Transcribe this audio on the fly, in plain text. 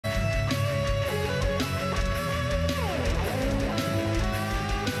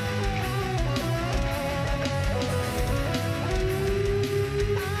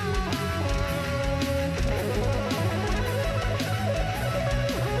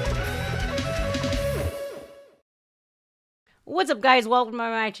What's up, guys? Welcome to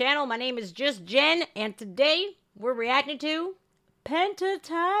my channel. My name is Just Jen, and today we're reacting to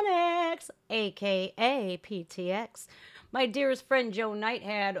Pentatonix, aka PTX. My dearest friend Jo Knight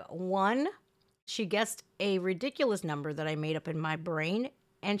had won. She guessed a ridiculous number that I made up in my brain,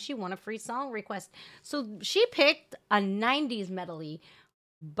 and she won a free song request. So she picked a 90s medley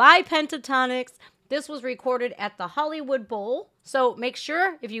by Pentatonix. This was recorded at the Hollywood Bowl. So make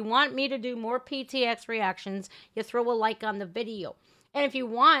sure, if you want me to do more PTX reactions, you throw a like on the video. And if you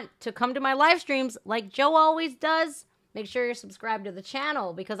want to come to my live streams like Joe always does, make sure you're subscribed to the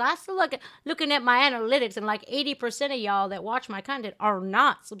channel, because I still looking at my analytics, and like 80% of y'all that watch my content are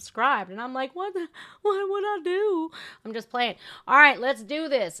not subscribed. And I'm like, what would I do? I'm just playing. All right, let's do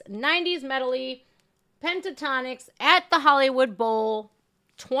this. 90s medley, Pentatonix at the Hollywood Bowl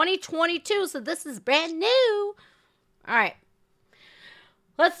 2022. So this is brand new. All right.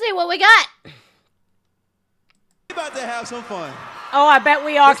 Let's see what we got. We're about to have some fun. Oh, I bet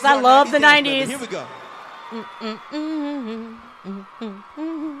we are, because I love the 90s. Here we go.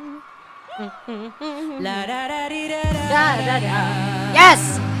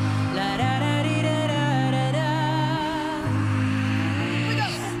 Yes.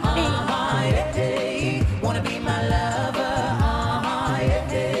 Wanna be my lover,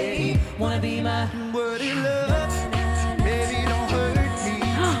 wanna be my Worthy love, baby, don't hurt me.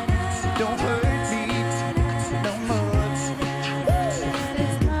 Don't hurt me no more.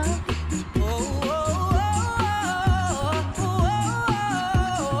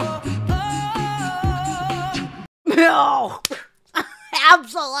 No.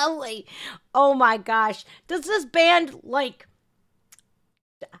 Absolutely. Oh my gosh. Does this band like...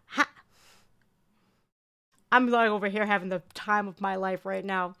 I'm like over here having the time of my life right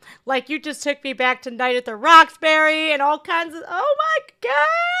now. Like, you just took me back to Night at the Roxbury and all kinds of... Oh my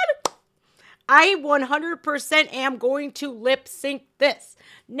God! I 100% am going to lip sync this.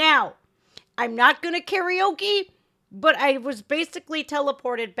 Now, I'm not going to karaoke, but I was basically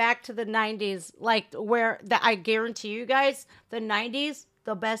teleported back to the 90s. Like, where I guarantee you guys, the 90s,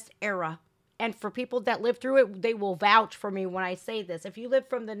 the best era. And for people that lived through it, they will vouch for me when I say this. If you lived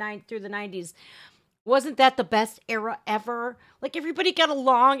from through the 90s, wasn't that the best era ever? Like, everybody got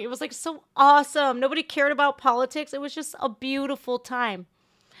along. It was like so awesome. Nobody cared about politics. It was just a beautiful time.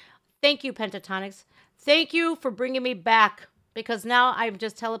 Thank you, Pentatonix. Thank you for bringing me back, because now I'm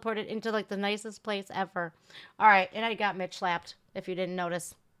just teleported into like the nicest place ever. All right, and I got Mitch slapped, if you didn't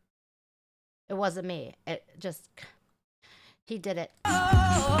notice. It wasn't me. It just... He did it.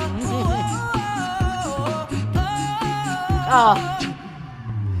 Oh.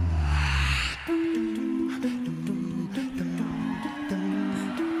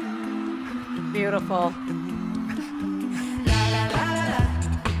 Beautiful. la la la la la.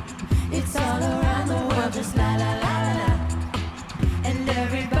 It's all around the world, just la la la la la. And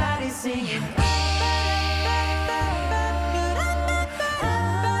everybody's singing.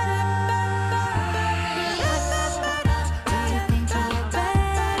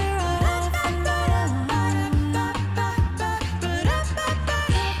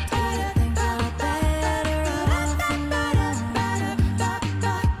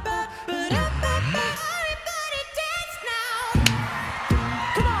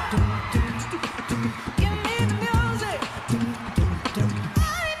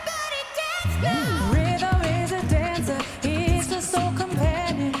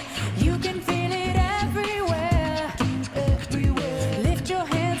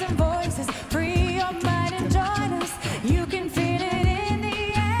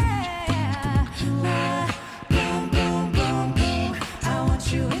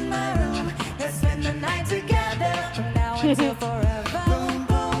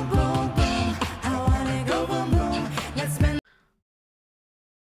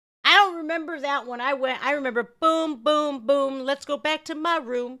 I don't remember that one. I remember boom, boom, boom. Let's go back to my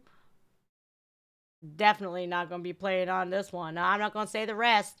room. Definitely not going to be playing on this one. No, I'm not going to say the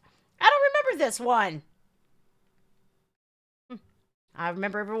rest. I don't remember this one. I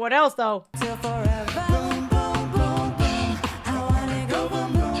remember everyone else, though. Till forever. Boom, boom, boom, boom. I wanna go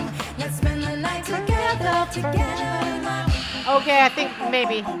boom, boom. Let's spend the night together, Okay, I think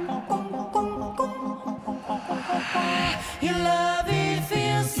maybe. Your love, it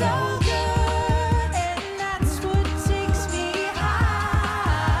feels so good, and that's what takes me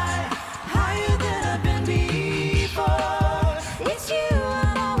high, higher than I've been before. It's you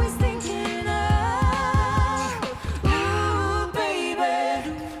I'm always thinking of. Ooh,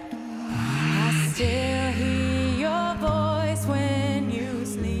 baby, I still hear your voice when you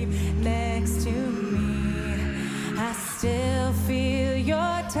sleep next to me. I still feel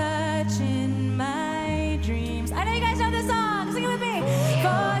your touch in my dreams. I know you guys know this song.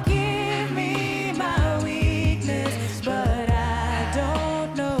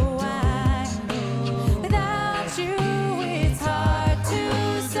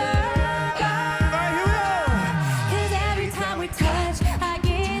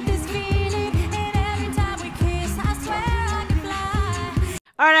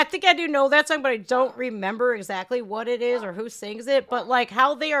 think I do know that song, but I don't remember exactly what it is or who sings it. But like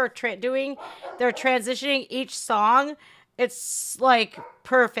how they are they're transitioning each song. It's like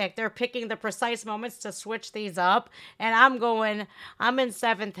perfect. They're picking the precise moments to switch these up. And I'm in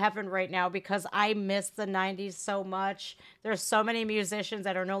seventh heaven right now because I miss the 90s so much. There's so many musicians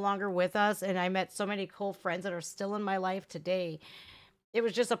that are no longer with us. And I met so many cool friends that are still in my life today. It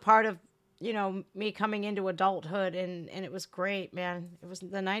was just a part of, me coming into adulthood. And it was great, man.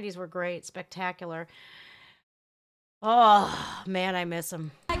 The 90s were great, spectacular. Oh, man, I miss them.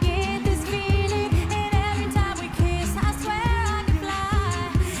 I get this feeling, and every time we kiss, I swear I can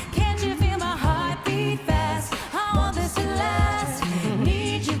fly. Can't you feel my heart beat fast? I want this to last.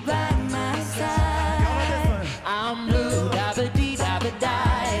 Need you by my side. I'm blue, da ba dee da ba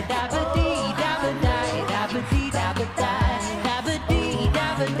die, da ba dee da ba die, da ba dee da ba die, da ba dee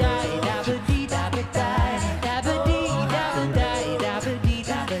da ba die, da ba dee da ba die, da ba dee da ba die, da ba dee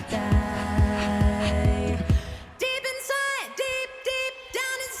da ba die. Deep inside, deep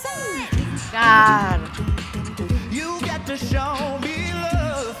down inside. God. You got to show me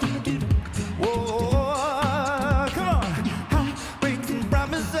love. Whoa, come on. I'm breaking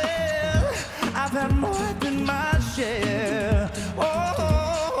promises. I've had more than my share.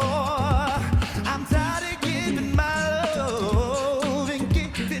 Oh, I'm tired of giving my love and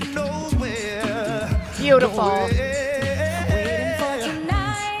getting nowhere. Beautiful. Waiting for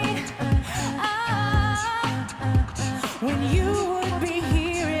tonight. When you would be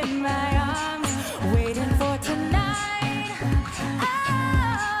here in my arms. Waiting for tonight.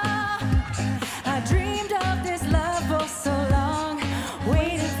 I dreamed of this love for so long.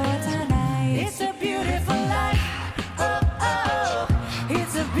 Waiting for tonight. It's a beautiful life. Oh, oh.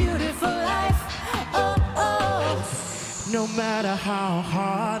 It's a beautiful life. Oh, oh. No matter how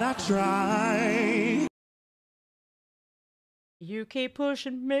hard I try. You keep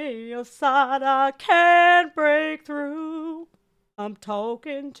pushing me aside, I can't break through. I'm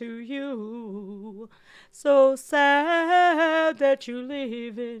talking to you. So sad that you're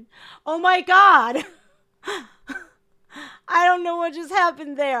leaving. Oh my God. I don't know what just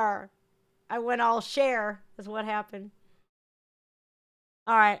happened there. I went all share is what happened.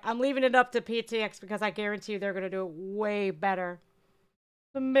 All right, I'm leaving it up to PTX because I guarantee you they're going to do it way better.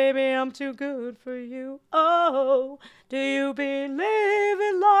 But baby, I'm too good for you. Oh, do you believe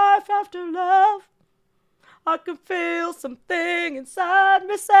in life after love? I can feel something inside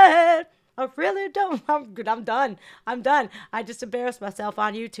me said. I really don't. I'm good. I'm done. I just embarrassed myself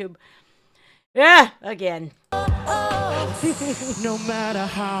on YouTube. Yeah, again. No matter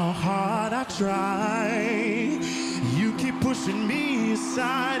how hard I try, you keep pushing me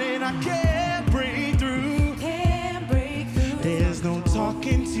aside and I can't break through. Can't break through. There's no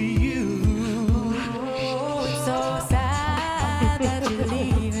talking to you. It's so sad that you're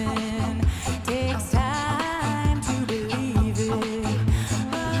leaving. Takes time to believe it.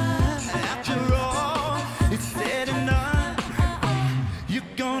 After all, it's said and done. You're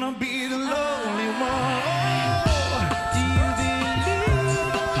gonna be the lonely one. Do you believe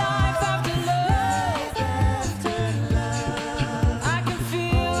in life after love? I can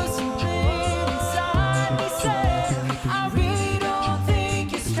feel something inside me say, I really don't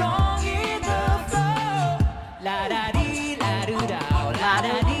think you're strong enough. La da dee la doo da, la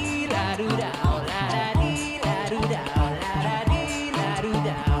da dee la doo da, la da dee la doo da, la da dee la doo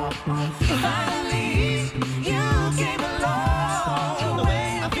da. Finally, you came along. The way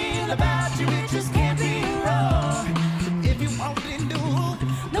I feel about you, it just can't be wrong. If you only knew,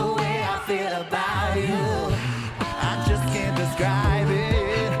 The way I feel about you. I just can't describe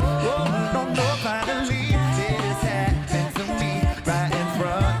it. Oh, no, finally, it has happened to me right in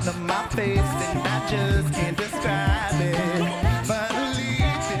front of my face, and I just can't describe it. Finally,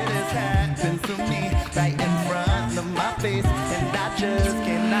 it has happened to me right in front of my face, and I just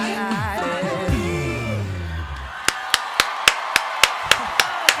cannot hide it.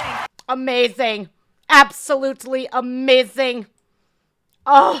 Amazing. Absolutely amazing.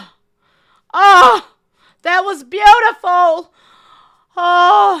 Oh, that was beautiful.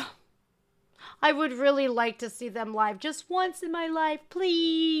 Oh, I would really like to see them live just once in my life.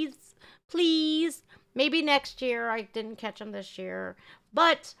 Please, please. Maybe next year. I didn't catch them this year.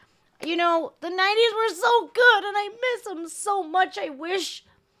 But, the 90s were so good and I miss them so much. I wish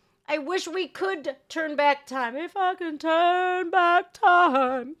we could turn back time. If I can turn back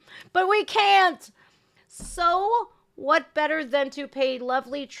time. But we can't. So, what better than to pay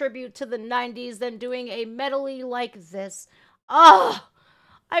lovely tribute to the 90s than doing a medley like this? Oh,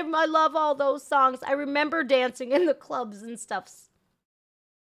 I love all those songs. I remember dancing in the clubs and stuff.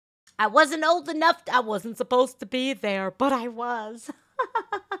 I wasn't old enough. I wasn't supposed to be there, but I was.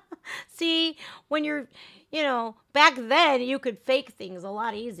 See, when you're, back then you could fake things a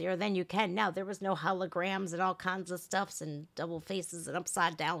lot easier than you can now. There was no holograms and all kinds of stuffs and double faces and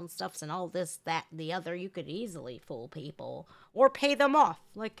upside down stuffs and all this, that, and the other. You could easily fool people or pay them off.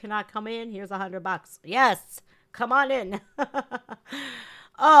 Like, can I come in? Here's $100. Yes, come on in.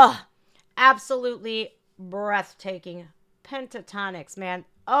 Oh, absolutely breathtaking. Pentatonix, man.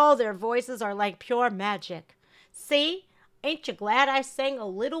 Oh, their voices are like pure magic. See? Ain't you glad I sang a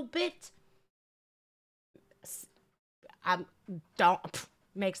little bit?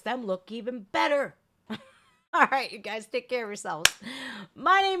 Makes them look even better. All right, you guys, take care of yourselves.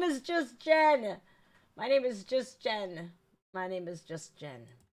 My name is Just Jen. My name is Just Jen. My name is Just Jen.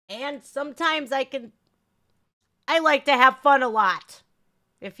 And sometimes I like to have fun a lot.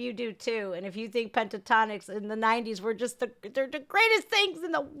 If you do too, and if you think Pentatonix in the 90s were just they're the greatest things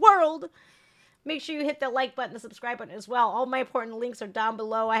in the world, make sure you hit the like button, the subscribe button as well. All my important links are down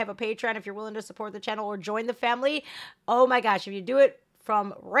below. I have a Patreon if you're willing to support the channel or join the family. Oh my gosh, if you do it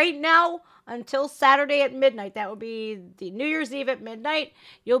from right now until Saturday at midnight, that would be the New Year's Eve at midnight,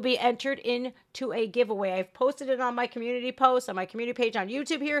 you'll be entered into a giveaway. I've posted it on my community post, on my community page on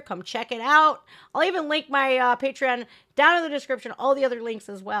YouTube here. Come check it out. I'll even link my Patreon down in the description, all the other links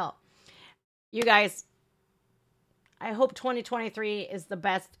as well. You guys, I hope 2023 is the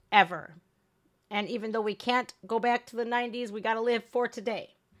best ever. And even though we can't go back to the 90s, we got to live for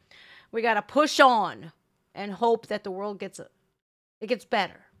today. We got to push on and hope that the world gets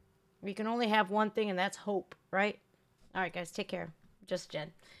better. We can only have one thing, and that's hope, right? All right, guys, take care. Just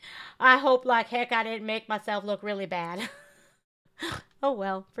Jen. I hope like heck I didn't make myself look really bad. Oh,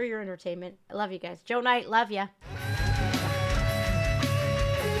 well, for your entertainment. I love you guys. Joe Knight, love ya.